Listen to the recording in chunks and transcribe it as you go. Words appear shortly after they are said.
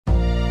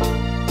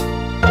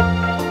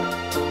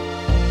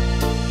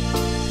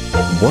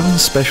One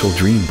Special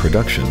Dream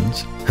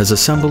Productions has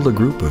assembled a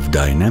group of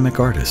dynamic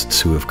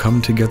artists who have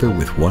come together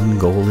with one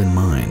goal in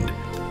mind: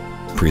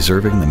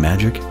 preserving the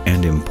magic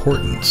and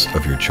importance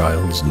of your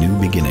child's new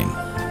beginning.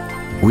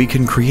 We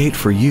can create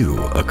for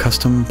you a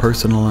custom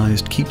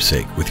personalized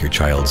keepsake with your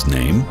child's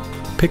name,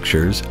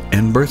 pictures,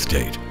 and birth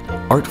date,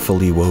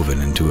 artfully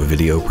woven into a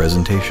video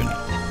presentation.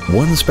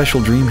 One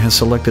Special Dream has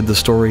selected the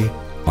story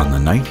On the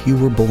Night You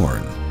Were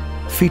Born,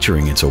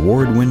 featuring its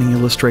award-winning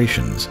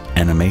illustrations,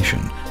 animation,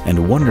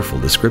 and wonderful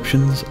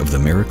descriptions of the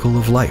miracle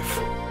of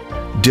life.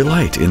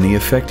 Delight in the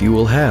effect you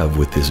will have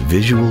with this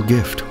visual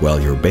gift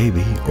while your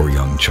baby or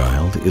young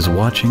child is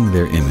watching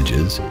their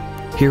images,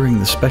 hearing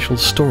the special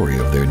story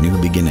of their new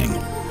beginning,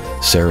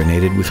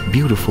 serenaded with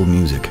beautiful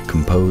music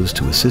composed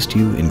to assist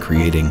you in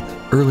creating,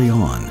 early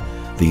on,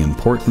 the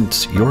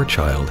importance your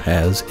child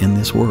has in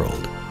this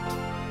world.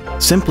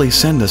 Simply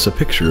send us a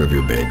picture of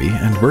your baby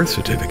and birth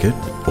certificate,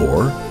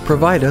 or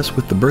provide us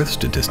with the birth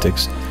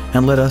statistics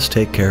and let us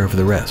take care of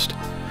the rest.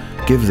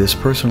 Give this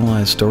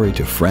personalized story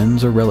to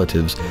friends or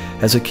relatives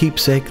as a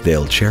keepsake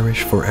they'll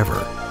cherish forever.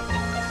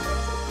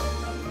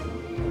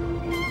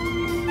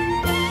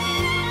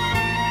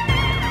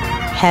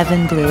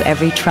 Heaven blew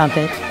every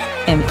trumpet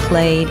and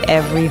played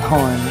every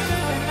horn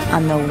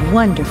on the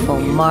wonderful,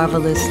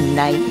 marvelous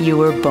night you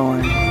were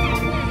born.